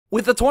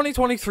With the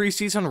 2023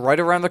 season right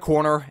around the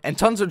corner, and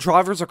tons of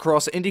drivers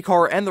across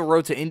IndyCar and the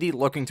road to Indy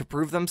looking to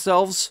prove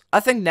themselves, I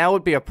think now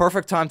would be a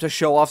perfect time to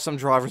show off some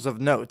drivers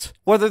of note.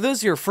 Whether this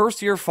is your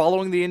first year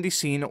following the Indy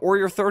scene or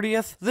your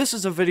 30th, this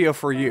is a video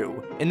for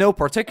you. In no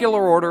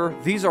particular order,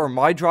 these are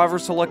my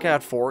drivers to look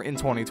out for in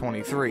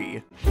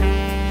 2023.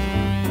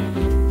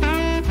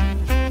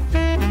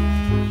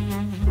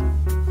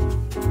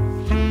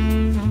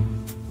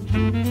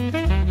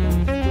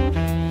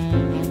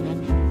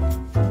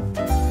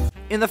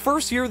 In the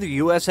first year of the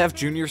USF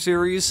Junior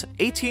Series,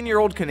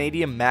 18-year-old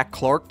Canadian Mac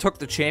Clark took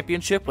the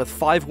championship with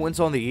 5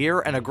 wins on the year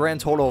and a grand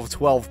total of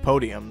 12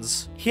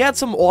 podiums. He had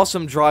some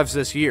awesome drives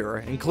this year,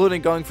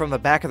 including going from the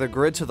back of the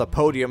grid to the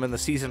podium in the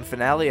season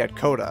finale at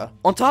COTA.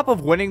 On top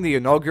of winning the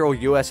inaugural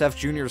USF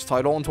Juniors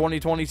title in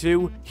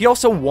 2022, he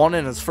also won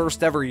in his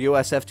first ever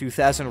USF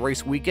 2000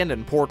 race weekend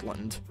in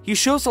Portland. He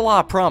shows a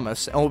lot of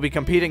promise and will be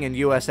competing in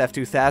USF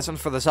 2000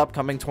 for this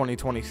upcoming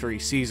 2023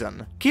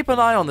 season. Keep an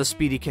eye on the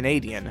speedy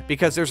Canadian,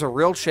 because there's a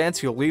real chance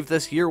he'll leave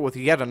this year with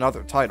yet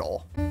another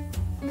title.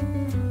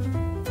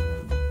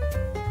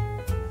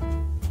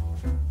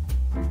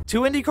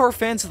 To IndyCar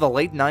fans of the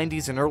late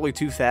 90s and early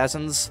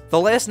 2000s, the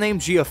last name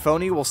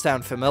Giaffone will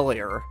sound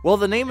familiar. Well,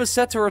 the name is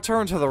set to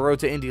return to the road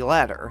to Indy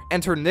ladder.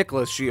 Enter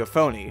Nicolas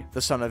Giaffone,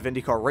 the son of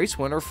IndyCar race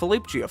winner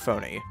Philippe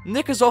Giaffone.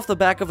 Nick is off the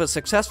back of a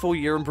successful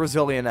year in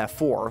Brazilian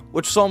F4,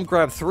 which saw him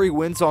grab 3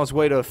 wins on his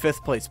way to a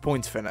 5th place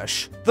points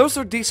finish. Those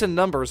are decent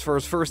numbers for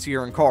his first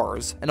year in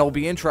cars, and it'll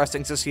be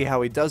interesting to see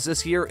how he does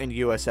this year in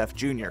USF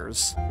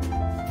Juniors.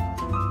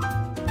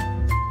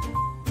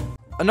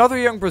 Another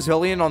young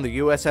Brazilian on the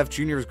USF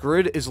Juniors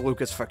grid is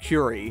Lucas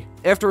Fecury.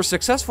 After a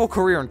successful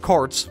career in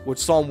karts, which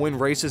saw him win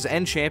races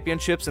and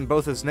championships in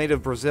both his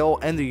native Brazil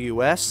and the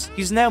US,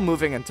 he's now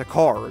moving into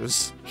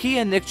cars. He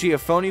and Nick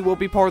Giaffone will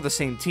be part of the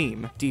same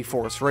team,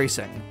 D-Force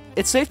Racing.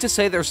 It's safe to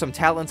say there's some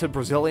talented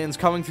Brazilians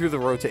coming through the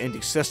road to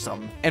Indy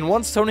system, and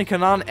once Tony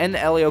Kanaan and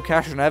Helio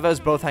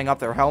Castroneves both hang up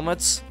their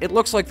helmets, it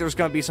looks like there's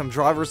going to be some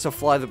drivers to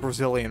fly the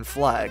Brazilian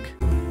flag.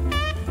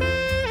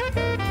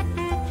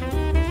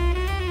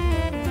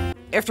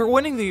 After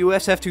winning the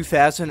USF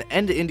 2000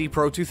 and Indy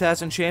Pro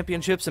 2000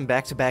 championships in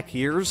back-to-back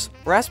years,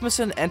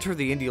 Rasmussen entered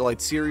the Indy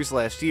Lights Series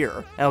last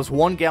year, and was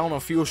 1 gallon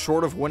of fuel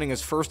short of winning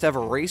his first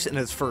ever race in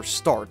his first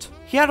start.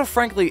 He had a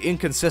frankly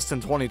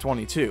inconsistent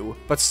 2022,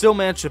 but still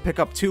managed to pick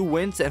up 2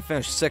 wins and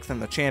finish 6th in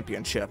the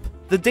championship.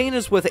 The Dane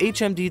is with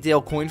HMD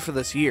Dale Coyne for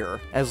this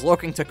year, as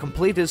looking to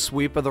complete his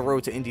sweep of the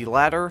road to Indy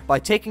ladder by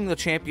taking the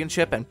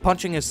championship and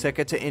punching his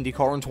ticket to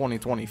IndyCar in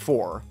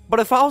 2024. But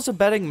if I was a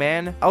betting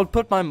man, I would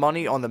put my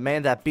money on the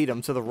man that beat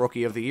him to the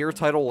Rookie of the Year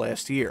title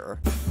last year.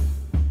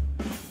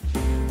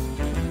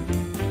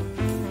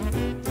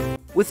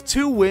 With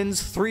 2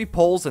 wins, 3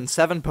 poles, and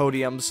 7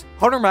 podiums,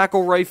 Hunter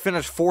McElrea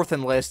finished 4th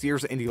in last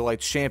year's Indy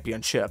Lights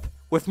Championship.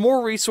 With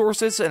more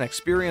resources and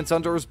experience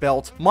under his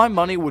belt, my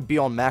money would be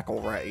on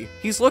McElrea.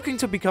 He's looking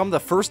to become the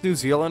first New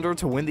Zealander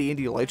to win the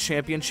Indy Lights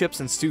Championship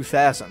since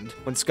 2000,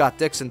 when Scott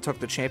Dixon took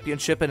the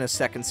championship in his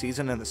 2nd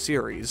season in the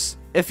series.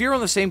 If you're in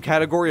the same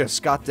category as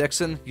Scott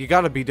Dixon, you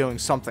gotta be doing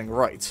something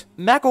right.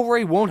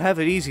 McElrea won't have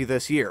it easy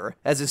this year,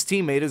 as his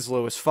teammate is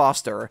Lewis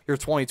Foster, your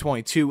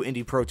 2022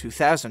 Indy Pro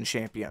 2000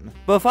 champion.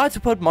 But if I had to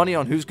put money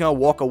on who's gonna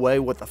walk away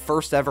with the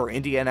first ever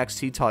Indy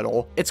NXT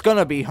title, it's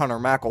gonna be Hunter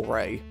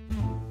McElrea.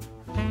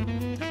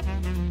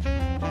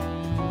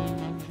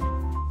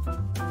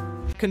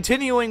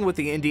 Continuing with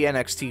the Indy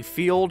NXT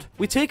field,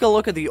 we take a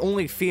look at the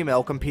only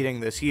female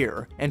competing this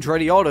year,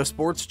 Andretti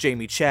Autosport's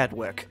Jamie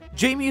Chadwick.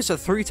 Jamie is a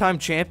 3-time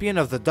champion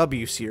of the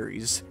W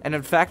Series, and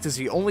in fact is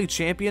the only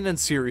champion in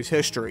series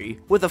history.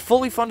 With a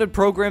fully funded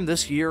program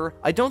this year,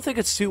 I don't think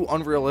it's too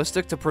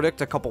unrealistic to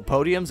predict a couple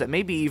podiums and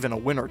maybe even a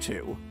win or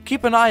 2.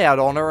 Keep an eye out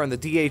on her in the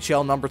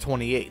DHL number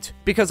 28,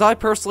 because I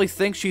personally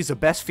think she's the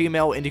best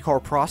female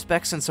IndyCar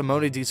prospect since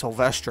Simone Di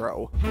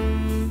Silvestro.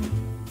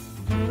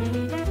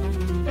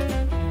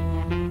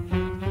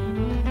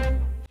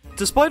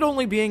 Despite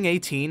only being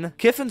 18,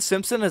 Kyffin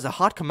Simpson is a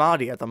hot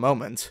commodity at the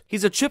moment.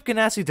 He's a Chip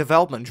Ganassi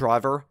development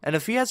driver, and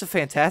if he has a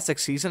fantastic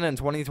season in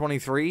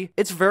 2023,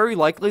 it's very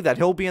likely that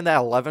he'll be in that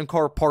 11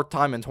 car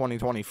part-time in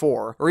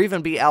 2024, or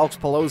even be Alex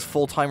Palou's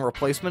full-time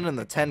replacement in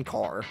the 10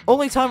 car.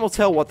 Only time will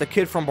tell what the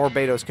kid from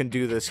Barbados can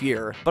do this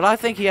year, but I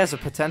think he has the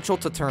potential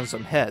to turn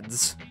some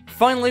heads.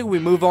 Finally, we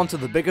move on to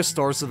the biggest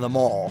stars of them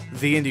all,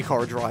 the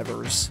IndyCar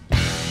drivers.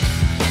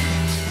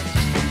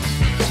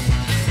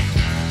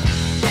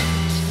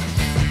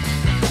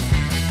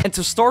 And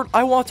to start,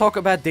 I want to talk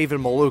about David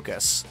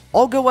Malukas.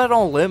 I'll go out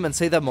on a limb and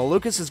say that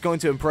Malukas is going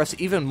to impress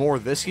even more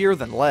this year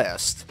than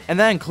last. And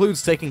that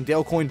includes taking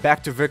Dale Coyne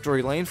back to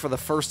victory lane for the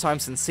first time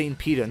since St.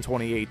 Pete in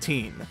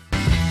 2018.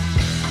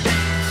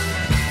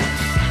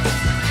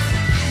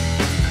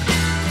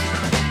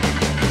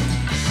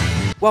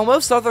 While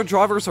most other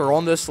drivers are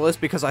on this list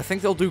because I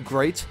think they'll do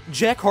great,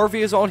 Jack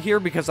Harvey is on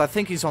here because I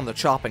think he's on the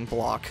chopping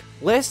block.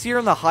 Last year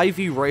in the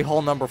Hy-Vee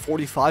Rahal number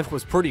 45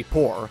 was pretty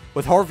poor,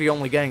 with Harvey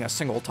only getting a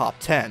single top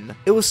 10.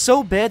 It was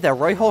so bad that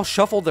Rahal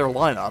shuffled their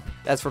lineup.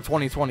 As for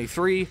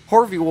 2023,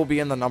 Harvey will be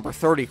in the number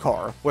 30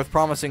 car, with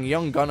promising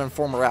young gun and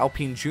former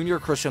Alpine junior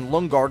Christian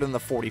Lundgaard in the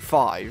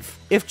 45.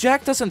 If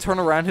Jack doesn't turn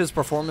around his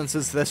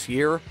performances this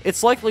year,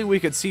 it's likely we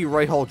could see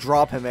Rahal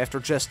drop him after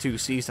just 2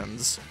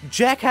 seasons.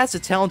 Jack has the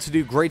talent to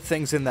do great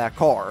things in that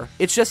car,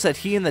 it's just that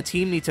he and the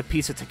team need to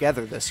piece it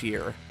together this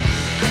year.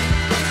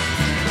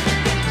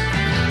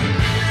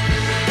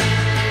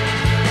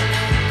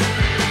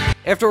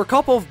 After a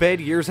couple of bad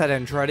years at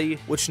Andretti,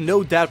 which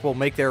no doubt will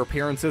make their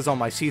appearances on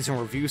my season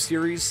review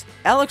series,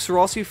 Alex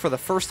Rossi for the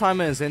first time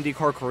in his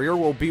IndyCar career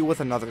will be with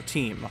another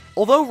team.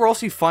 Although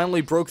Rossi finally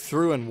broke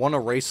through and won a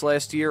race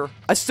last year,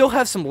 I still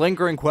have some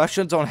lingering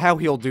questions on how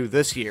he'll do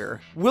this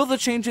year. Will the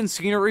change in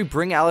scenery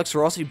bring Alex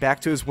Rossi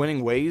back to his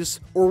winning ways,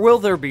 or will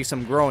there be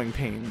some growing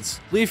pains?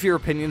 Leave your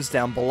opinions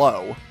down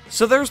below.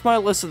 So there's my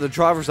list of the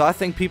drivers I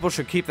think people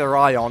should keep their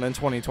eye on in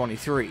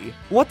 2023.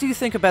 What do you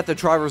think about the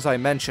drivers I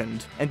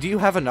mentioned? And do you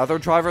have another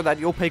driver that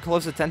you'll pay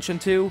close attention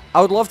to?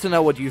 I would love to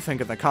know what you think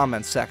in the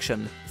comments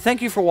section.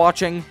 Thank you for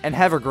watching, and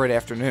have a great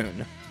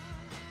afternoon.